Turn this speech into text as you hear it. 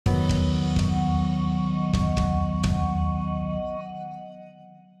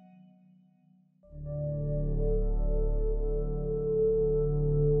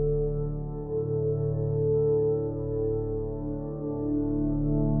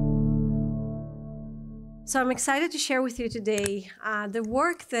So I'm excited to share with you today the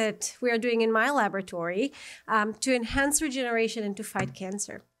work that we are doing in my laboratory to enhance regeneration and to fight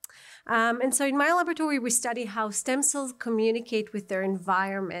cancer. And so in my laboratory, we study how stem cells communicate with their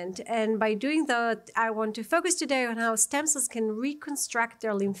environment. And by doing that, I want to focus today on how stem cells can reconstruct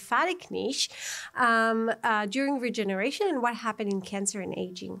their lymphatic niche during regeneration and what happened in cancer and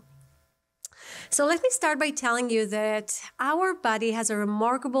aging. So let me start by telling you that our body has a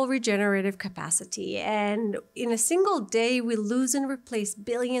remarkable regenerative capacity, and in a single day we lose and replace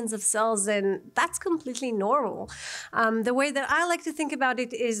billions of cells, and that's completely normal. The way that I like to think about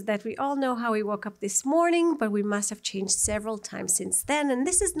it is that we all know how we woke up this morning, but we must have changed several times since then, and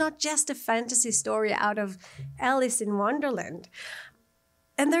this is not just a fantasy story out of Alice in Wonderland.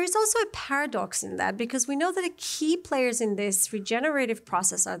 And there is also a paradox in that, because we know that the key players in this regenerative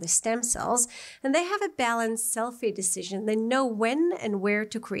process are the stem cells, and they have a balanced cell-fate decision. They know when and where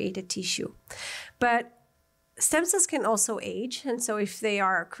to create a tissue. But stem cells can also age, and so if they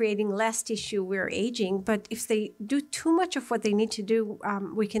are creating less tissue, we're aging. But if they do too much of what they need to do,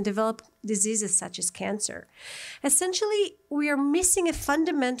 we can develop diseases such as cancer. Essentially, we are missing a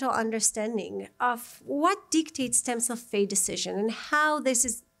fundamental understanding of what dictates stem cell fate decision and how this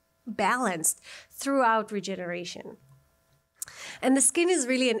is balanced throughout regeneration. And the skin is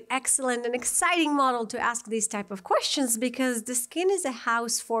really an excellent and exciting model to ask these type of questions, because the skin is a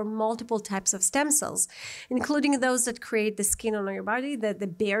house for multiple types of stem cells, including those that create the skin on your body, the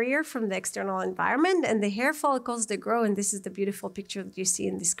barrier from the external environment, and the hair follicles that grow. And this is the beautiful picture that you see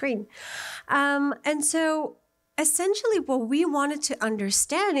in the screen. And so essentially what we wanted to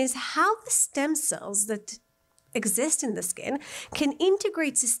understand is how the stem cells that exist in the skin can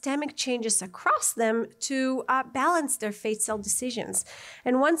integrate systemic changes across them to balance their fate cell decisions.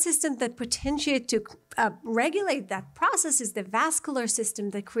 And one system that potentiates to regulate that process is the vascular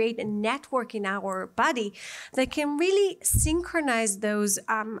system that create a network in our body that can really synchronize those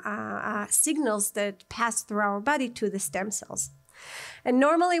signals that pass through our body to the stem cells. And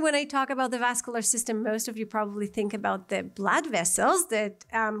normally when I talk about the vascular system, most of you probably think about the blood vessels that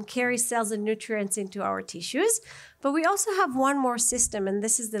carry cells and nutrients into our tissues. But we also have one more system, and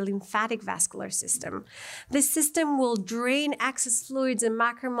this is the lymphatic vascular system. This system will drain excess fluids and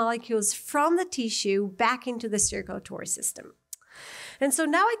macromolecules from the tissue back into the circulatory system. And so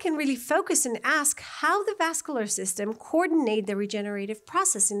now I can really focus and ask how the vascular system coordinates the regenerative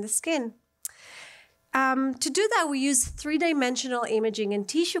process in the skin. To do that, we use three-dimensional imaging and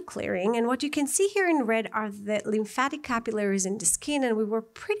tissue clearing. And what you can see here in red are the lymphatic capillaries in the skin. And we were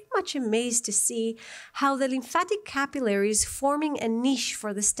pretty much amazed to see how the lymphatic capillaries forming a niche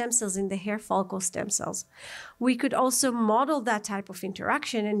for the stem cells in the hair follicle stem cells. We could also model that type of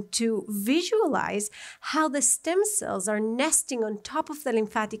interaction and to visualize how the stem cells are nesting on top of the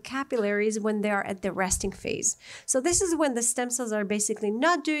lymphatic capillaries when they are at the resting phase. So this is when the stem cells are basically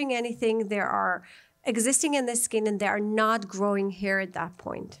not doing anything. They are existing in the skin and they are not growing hair at that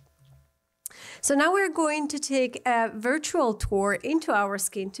point. So now we're going to take a virtual tour into our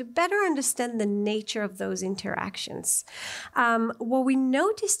skin to better understand the nature of those interactions. What we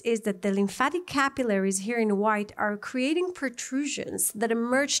noticed is that the lymphatic capillaries here in white are creating protrusions that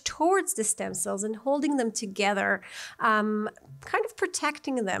emerge towards the stem cells and holding them together, kind of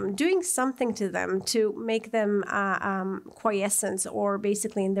protecting them, doing something to them to make them quiescent or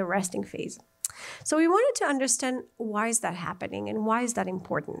basically in the resting phase. So we wanted to understand why is that happening and why is that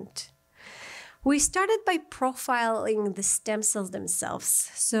important. We started by profiling the stem cells themselves.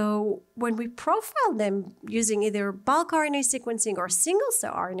 So when we profiled them using either bulk RNA sequencing or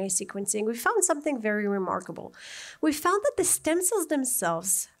single-cell RNA sequencing, we found something very remarkable. We found that the stem cells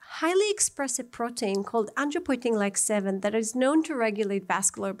themselves highly express a protein called angiopoietin-like 7 that is known to regulate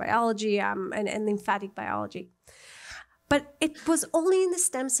vascular biology and lymphatic biology. But it was only in the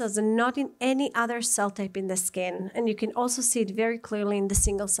stem cells and not in any other cell type in the skin. And you can also see it very clearly in the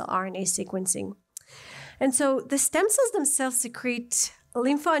single-cell RNA sequencing. And so the stem cells themselves secrete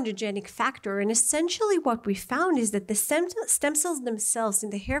lymphoangiogenic factor. And essentially what we found is that the stem cells themselves in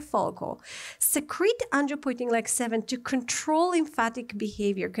the hair follicle secrete angiopoietin-like 7 to control lymphatic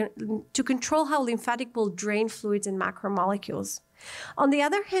behavior, to control how lymphatic will drain fluids and macromolecules. On the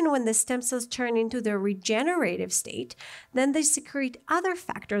other hand, when the stem cells turn into their regenerative state, then they secrete other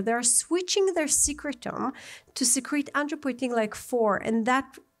factor. They are switching their secretome to secrete angiopoietin-like 4, and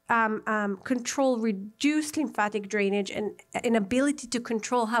that control reduced lymphatic drainage and an ability to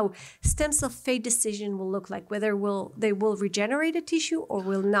control how stem cell fate decision will look like, whether they will regenerate a tissue or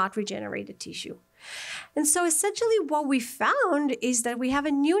will not regenerate a tissue. And so essentially what we found is that we have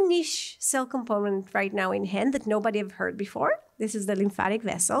a new niche cell component right now in hand that nobody have heard before. this is the lymphatic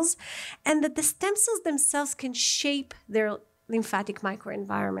vessels, and that the stem cells themselves can shape their lymphatic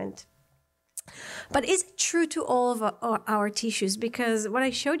microenvironment. But is it true to all of our tissues? Because what I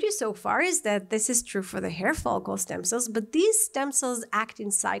showed you so far is that this is true for the hair follicle stem cells, but these stem cells act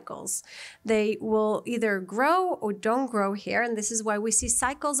in cycles. They will either grow or don't grow hair, and this is why we see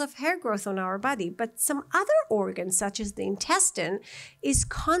cycles of hair growth on our body. But some other organs, such as the intestine, is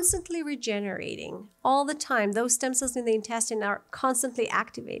constantly regenerating all the time. Those stem cells in the intestine are constantly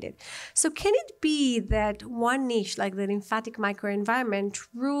activated. So can it be that one niche, like the lymphatic microenvironment,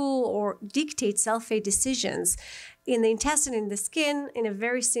 rule or dictate cell-fate decisions in the intestine, in the skin, in a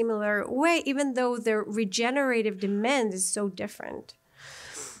very similar way, even though their regenerative demand is so different?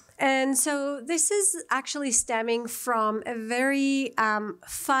 And so this is actually stemming from a very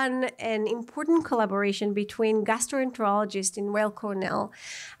fun and important collaboration between gastroenterologist in Weill Cornell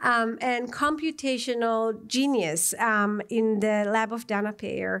and computational genius in the lab of Dana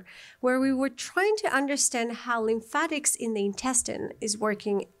Payer, where we were trying to understand how lymphatics in the intestine is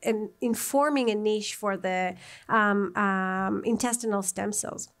working and informing a niche for the intestinal stem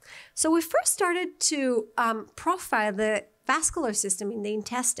cells. So we first started to profile the vascular system in the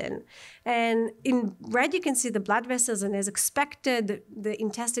intestine. And in red, you can see the blood vessels, and as expected, the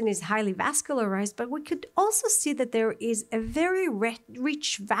intestine is highly vascularized, but we could also see that there is a very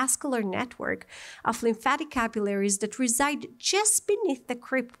rich vascular network of lymphatic capillaries that reside just beneath the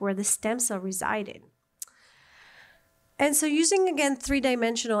crypt where the stem cell resided. And so using, again,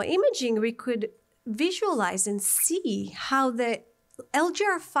 three-dimensional imaging, we could visualize and see how the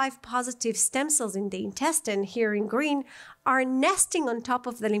LGR5 positive stem cells in the intestine, here in green, are nesting on top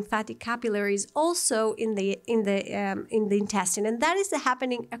of the lymphatic capillaries also in the intestine, and that is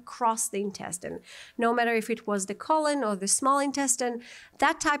happening across the intestine. No matter if it was the colon or the small intestine,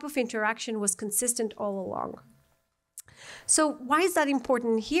 that type of interaction was consistent all along. So why is that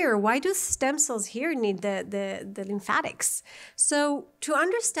important here? Why do stem cells here need the lymphatics? So to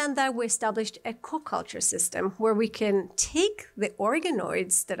understand that, we established a co-culture system where we can take the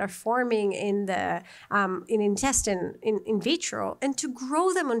organoids that are forming in the intestine in vitro and to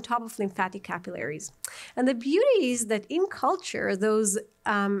grow them on top of lymphatic capillaries. And the beauty is that in culture, those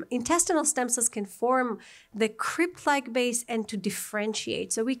intestinal stem cells can form the crypt-like base and to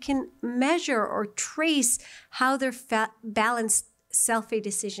differentiate. So we can measure or trace how their balanced cell-fate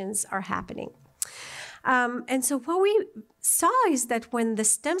decisions are happening. And so what we saw is that when the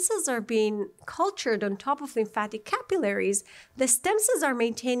stem cells are being cultured on top of lymphatic capillaries, the stem cells are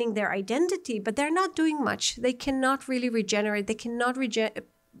maintaining their identity, but they're not doing much. They cannot really regenerate. They cannot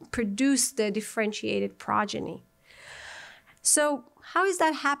produce the differentiated progeny. So how is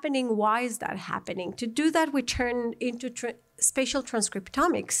that happening? Why is that happening? To do that, we turned into spatial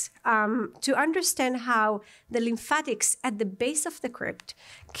transcriptomics to understand how the lymphatics at the base of the crypt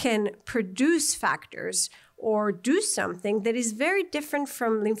can produce factors or do something that is very different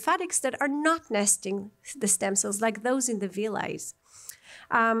from lymphatics that are not nesting the stem cells, like those in the villi.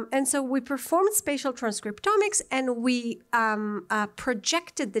 And so we performed spatial transcriptomics, and we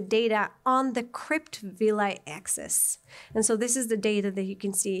projected the data on the crypt villi axis. And so this is the data that you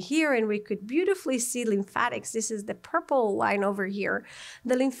can see here, and we could beautifully see lymphatics. This is the purple line over here.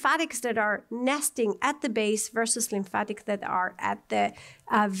 The lymphatics that are nesting at the base versus lymphatic that are at the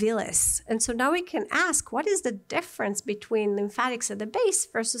villus. And so now we can ask, what is the difference between lymphatics at the base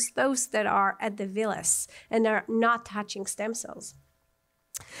versus those that are at the villus and are not touching stem cells?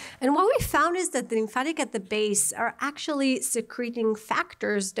 And what we found is that the lymphatic at the base are actually secreting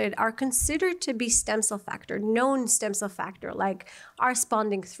factors that are considered to be stem cell factor, known stem cell factor, like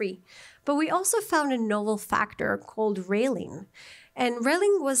R-sponding 3. But we also found a novel factor called reelin. And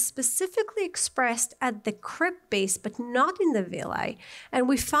reelin was specifically expressed at the crypt base, but not in the villi. And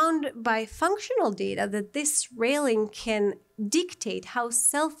we found by functional data that this reelin can dictate how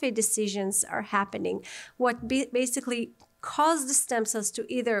cell-fate decisions are happening, what basically cause the stem cells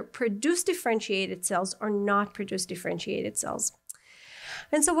to either produce differentiated cells or not produce differentiated cells.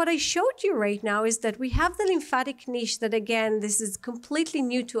 And so what I showed you right now is that we have the lymphatic niche that, again, this is completely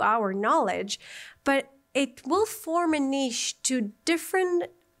new to our knowledge, but it will form a niche to different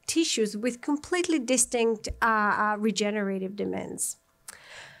tissues with completely distinct regenerative demands.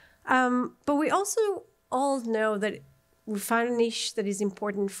 But we also all know that we found a niche that is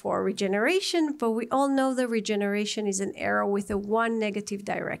important for regeneration, but we all know that regeneration is an arrow with a one negative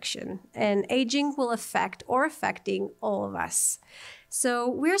direction, and aging will affect or affecting all of us. So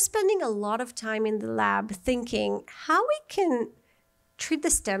we're spending a lot of time in the lab thinking how we can treat the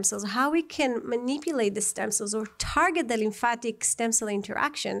stem cells, how we can manipulate the stem cells or target the lymphatic stem cell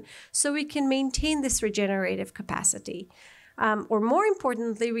interaction so we can maintain this regenerative capacity. Or more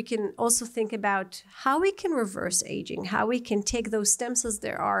importantly, we can also think about how we can reverse aging, how we can take those stem cells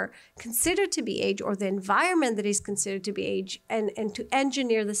that are considered to be age, or the environment that is considered to be age, and to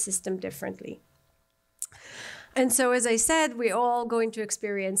engineer the system differently. And so, as I said, we're all going to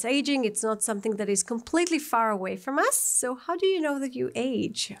experience aging. It's not something that is completely far away from us. So how do you know that you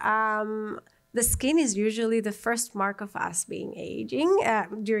age? The skin is usually the first mark of us being aging.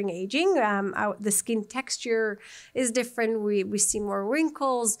 During aging, the skin texture is different. We see more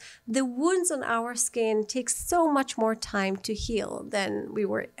wrinkles. The wounds on our skin take so much more time to heal than we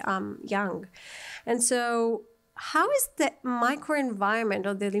were young. And so how is the microenvironment,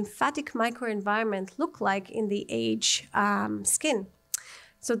 or the lymphatic microenvironment, look like in the age skin?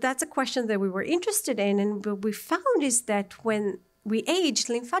 So that's a question that we were interested in. And what we found is that when we age,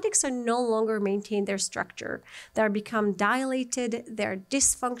 lymphatics are no longer maintain their structure. They're become dilated, they're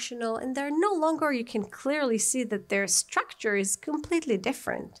dysfunctional, and they're no longer, you can clearly see that their structure is completely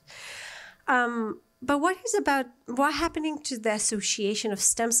different. But what happening to the association of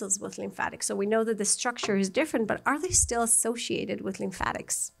stem cells with lymphatics? So we know that the structure is different, but are they still associated with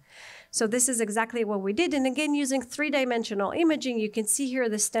lymphatics? So this is exactly what we did. And again, using three-dimensional imaging, you can see here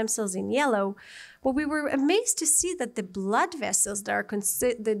the stem cells in yellow. But we were amazed to see that the blood vessels that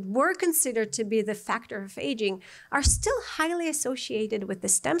were considered to be the factor of aging are still highly associated with the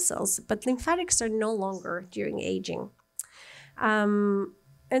stem cells, but lymphatics are no longer during aging.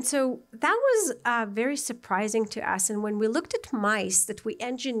 And so that was very surprising to us. And when we looked at mice that we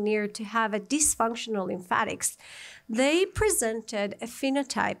engineered to have a dysfunctional lymphatics, they presented a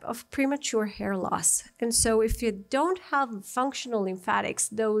phenotype of premature hair loss. And so if you don't have functional lymphatics,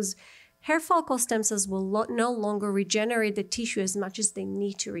 those hair follicle stem cells will no longer regenerate the tissue as much as they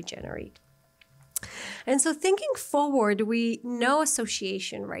need to regenerate. And so thinking forward, we know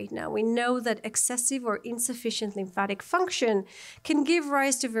association right now. We know that excessive or insufficient lymphatic function can give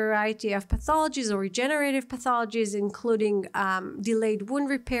rise to a variety of pathologies or regenerative pathologies, including delayed wound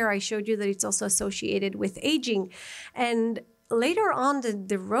repair. I showed you that it's also associated with aging. And later on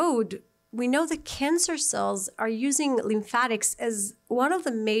the road, we know that cancer cells are using lymphatics as one of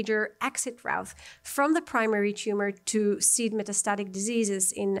the major exit routes from the primary tumor to seed metastatic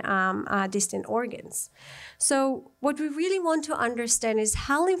diseases in distant organs. So what we really want to understand is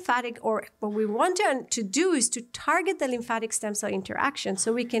how lymphatic, or what we want to do is to target the lymphatic stem cell interaction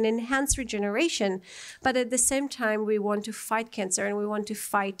so we can enhance regeneration, but at the same time, we want to fight cancer, and we want to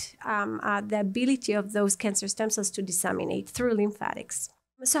fight the ability of those cancer stem cells to disseminate through lymphatics.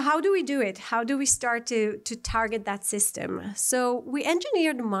 So how do we do it? How do we start to target that system? So we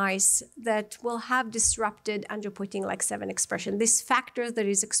engineered mice that will have disrupted angiopoietin-like 7 expression, this factor that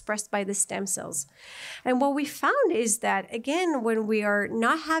is expressed by the stem cells. And what we found is that, again, when we are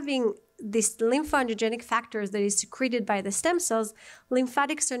not having this lymphoangiogenic factors that is secreted by the stem cells,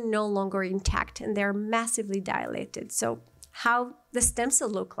 lymphatics are no longer intact and they're massively dilated. So how the stem cell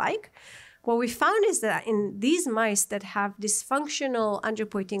look like? What we found is that in these mice that have dysfunctional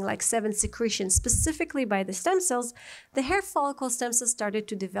angiopoietin-like 7 secretion, specifically by the stem cells, the hair follicle stem cells started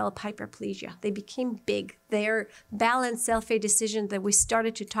to develop hyperplasia. They became big. Their balanced cell-fate decision that we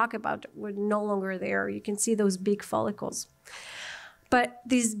started to talk about were no longer there. You can see those big follicles. But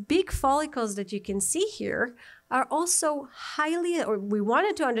these big follicles that you can see here are also highly, or we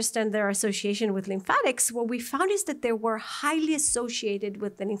wanted to understand their association with lymphatics. What we found is that they were highly associated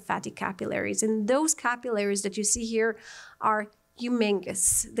with the lymphatic capillaries. And those capillaries that you see here are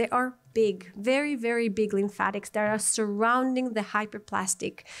humongous. They are big, very, very big lymphatics that are surrounding the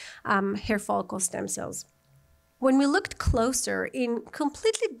hyperplastic hair follicle stem cells. When we looked closer in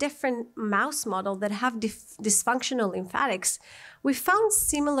completely different mouse model that have dysfunctional lymphatics, we found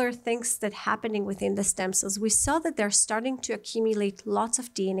similar things that happening within the stem cells. We saw that they're starting to accumulate lots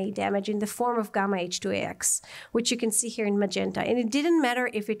of DNA damage in the form of gamma H2AX, which you can see here in magenta. And it didn't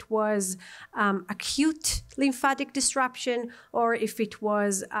matter if it was acute lymphatic disruption or if it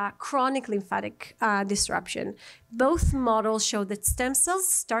was chronic lymphatic disruption. Both models show that stem cells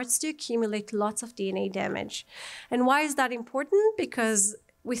starts to accumulate lots of DNA damage. And why is that important? Because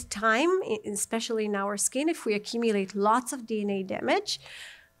with time, especially in our skin, if we accumulate lots of DNA damage,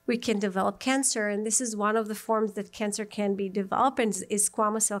 we can develop cancer. And this is one of the forms that cancer can be developed, and is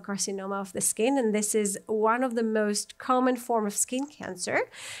squamous cell carcinoma of the skin. And this is one of the most common form of skin cancer.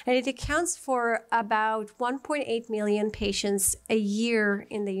 And it accounts for about 1.8 million patients a year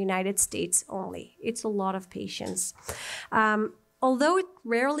in the United States only. It's a lot of patients. Although it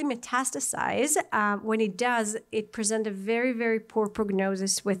rarely metastasizes, when it does, it presents a very, very poor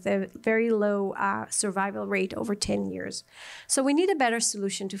prognosis with a very low survival rate over 10 years. So we need a better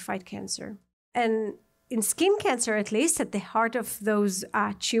solution to fight cancer. And in skin cancer, at least, at the heart of those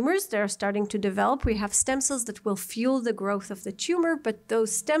tumors that are starting to develop, we have stem cells that will fuel the growth of the tumor, but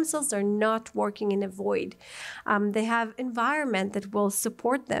those stem cells are not working in a void. They have environment that will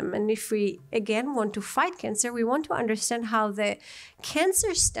support them. And if we, again, want to fight cancer, we want to understand how the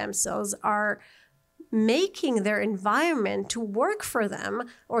cancer stem cells are making their environment to work for them,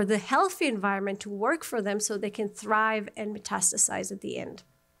 or the healthy environment to work for them, so they can thrive and metastasize at the end.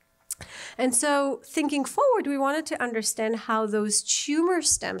 And so thinking forward, we wanted to understand how those tumor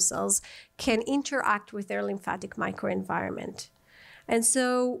stem cells can interact with their lymphatic microenvironment. And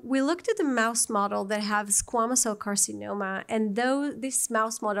so we looked at the mouse model that have squamous cell carcinoma, and though this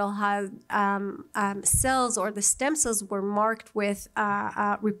mouse model had cells, or the stem cells were marked with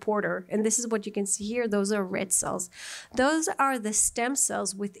a reporter, and this is what you can see here, those are red cells. Those are the stem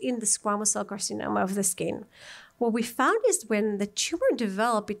cells within the squamous cell carcinoma of the skin. What we found is when the tumor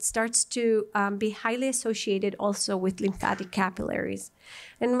develops, it starts to be highly associated also with lymphatic capillaries.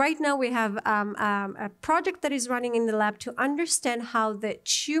 And right now we have a project that is running in the lab to understand how the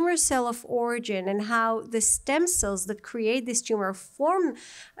tumor cell of origin and how the stem cells that create this tumor form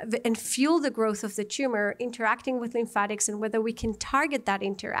and fuel the growth of the tumor interacting with lymphatics, and whether we can target that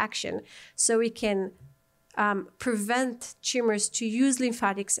interaction so we can prevent tumors to use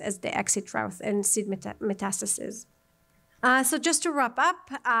lymphatics as the exit route and seed metastasis. So just to wrap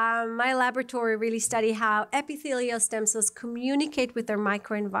up, my laboratory really studied how epithelial stem cells communicate with their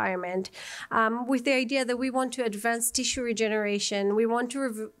microenvironment, with the idea that we want to advance tissue regeneration, we want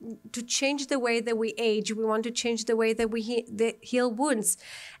to change the way that we age, we want to change the way that we heal wounds,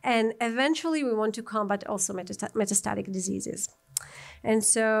 and eventually we want to combat also metastatic diseases. And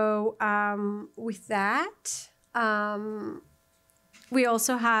so with that, we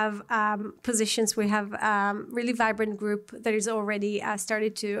also have positions. We have really vibrant group that is already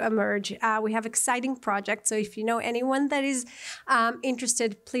started to emerge. We have exciting projects. So if you know anyone that is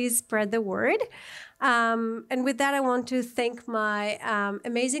interested, please spread the word. And with that, I want to thank my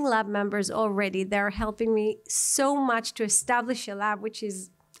amazing lab members already. They're helping me so much to establish a lab, which is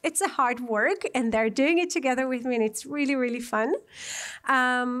it's a hard work, and they're doing it together with me, and it's really, really fun.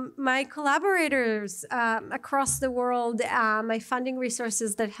 My collaborators across the world, my funding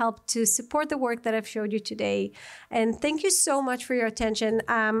resources that help to support the work that I've showed you today. And thank you so much for your attention.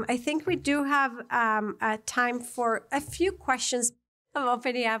 I think we do have time for a few questions. I'm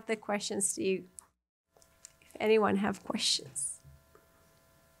opening up the questions to you. If anyone have questions.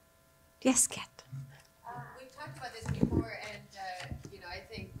 Yes, Kat. We've talked about this before, and I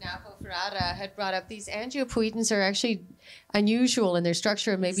think Napo Ferrara had brought up these angiopoietins are actually unusual in their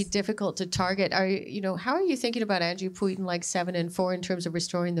structure and maybe difficult to target. How are you thinking about angiopoietin like 7 and 4 in terms of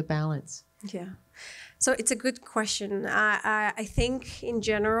restoring the balance? Yeah. So it's a good question. I think in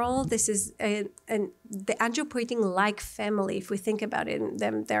general, this is the angiopoietin-like family. If we think about it,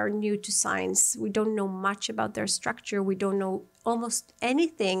 they're new to science. We don't know much about their structure. We don't know almost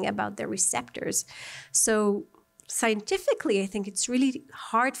anything about their receptors. So scientifically, I think it's really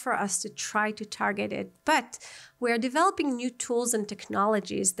hard for us to try to target it. But we are developing new tools and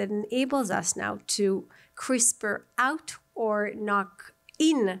technologies that enables us now to CRISPR out or knock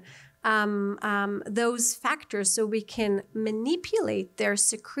in those factors so we can manipulate their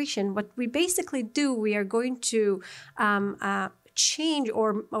secretion. What we basically do, we are going to change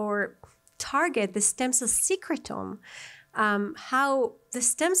or target the stem cell secretome, how the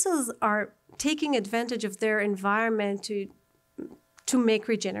stem cells are taking advantage of their environment to make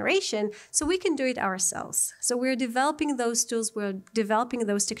regeneration, so we can do it ourselves. So we're developing those tools, we're developing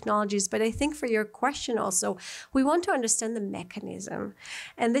those technologies, but I think for your question also, we want to understand the mechanism.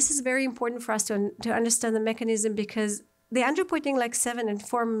 And this is very important for us to understand the mechanism, because the angiopoietin like 7 and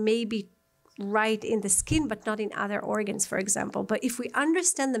 4 may be right in the skin, but not in other organs, for example. But if we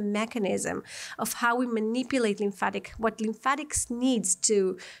understand the mechanism of how we manipulate what lymphatics needs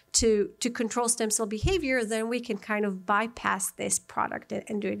to control stem cell behavior, then we can kind of bypass this product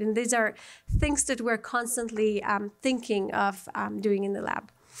and do it. And these are things that we're constantly thinking of doing in the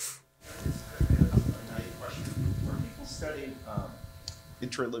lab. Are people studying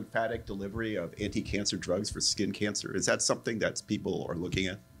intralymphatic delivery of anti-cancer drugs for skin cancer? Is that something that people are looking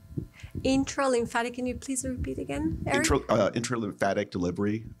at? Intralymphatic, can you please repeat again, Eric? Intralymphatic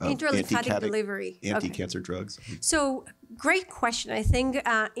delivery of anti-cancer drugs. So great question. I think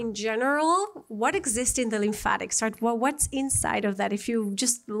in general, what exists in the lymphatics, right? Well, what's inside of that? If you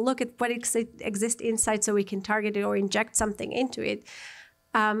just look at what exists inside so we can target it or inject something into it,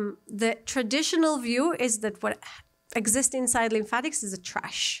 the traditional view is that what exist inside lymphatics is a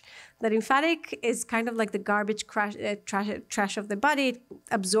trash. The lymphatic is kind of like the garbage trash of the body. It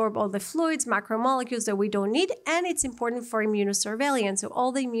absorbs all the fluids, macromolecules that we don't need, and it's important for immunosurveillance. So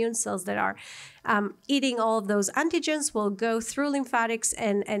all the immune cells that are eating all of those antigens will go through lymphatics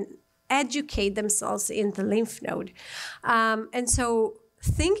and educate themselves in the lymph node. And so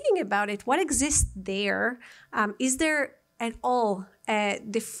thinking about it, what exists there? Is there at all a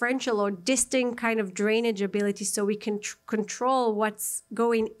differential or distinct kind of drainage ability so we can control what's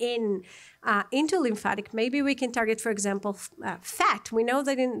going into lymphatic? Maybe we can target, for example, fat. We know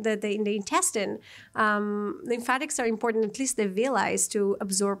that in the intestine, lymphatics are important, at least the villi, to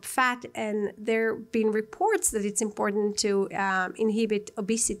absorb fat, and there have been reports that it's important to inhibit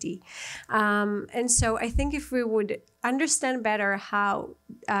obesity. And so I think if we would understand better how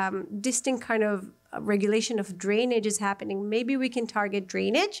distinct kind of regulation of drainage is happening, maybe we can target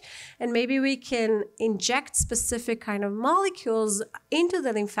drainage, and maybe we can inject specific kind of molecules into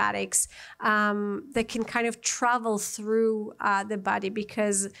the lymphatics that can kind of travel through the body.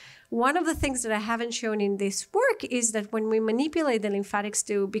 Because one of the things that I haven't shown in this work is that when we manipulate the lymphatics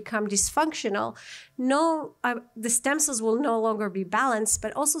to become dysfunctional, the stem cells will no longer be balanced,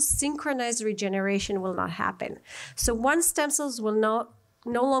 but also synchronized regeneration will not happen. So one stem cells will no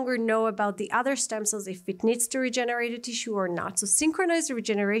longer know about the other stem cells if it needs to regenerate a tissue or not. So synchronized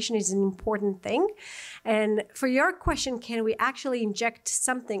regeneration is an important thing. And for your question, can we actually inject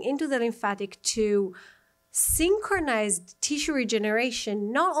something into the lymphatic to synchronize tissue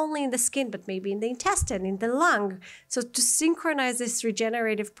regeneration, not only in the skin, but maybe in the intestine, in the lung? So to synchronize this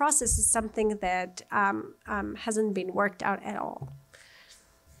regenerative process is something that hasn't been worked out at all.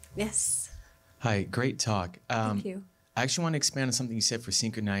 Yes. Hi, great talk. Thank you. I actually want to expand on something you said for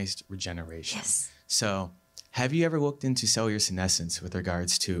synchronized regeneration. Yes. So have you ever looked into cellular senescence with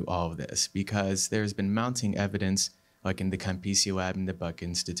regards to all of this? Because there's been mounting evidence, like in the Campisi lab and the Buck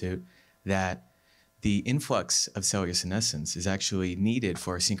Institute, that the influx of cellular senescence is actually needed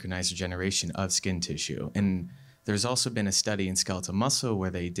for synchronized regeneration of skin tissue. And there's also been a study in skeletal muscle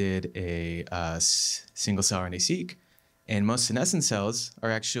where they did a single-cell RNA-seq, and most senescent cells are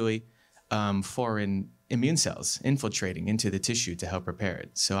actually foreign immune cells infiltrating into the tissue to help repair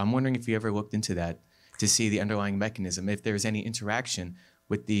it. So I'm wondering if you ever looked into that to see the underlying mechanism, if there's any interaction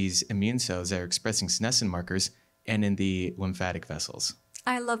with these immune cells that are expressing senescent markers and in the lymphatic vessels.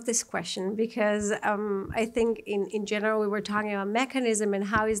 I love this question because I think in general we were talking about mechanism and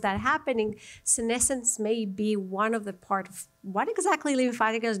how is that happening. Senescence may be one of the part of what exactly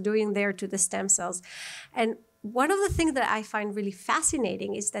lymphatic is doing there to the stem cells. And one of the things that I find really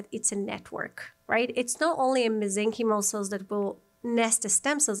fascinating is that it's a network, right? It's not only a mesenchymal cells that will nest the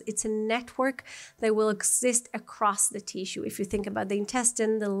stem cells, it's a network that will exist across the tissue. If you think about the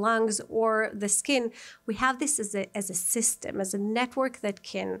intestine, the lungs, or the skin, we have this as a system, as a network that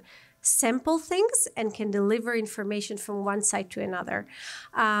can sample things and can deliver information from one side to another.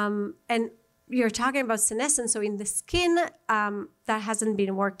 And you're talking about senescence, so in the skin, that hasn't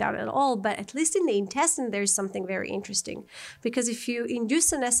been worked out at all, but at least in the intestine, there's something very interesting. Because if you induce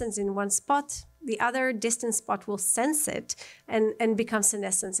senescence in one spot, the other distant spot will sense it and become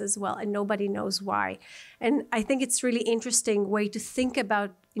senescence as well, and nobody knows why. And I think it's really interesting way to think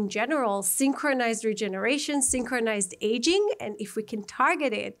about, in general, synchronized regeneration, synchronized aging, and if we can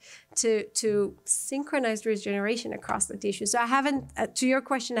target it to synchronized regeneration across the tissue. So I haven't, to your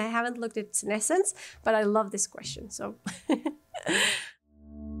question, I haven't looked at senescence, but I love this question. So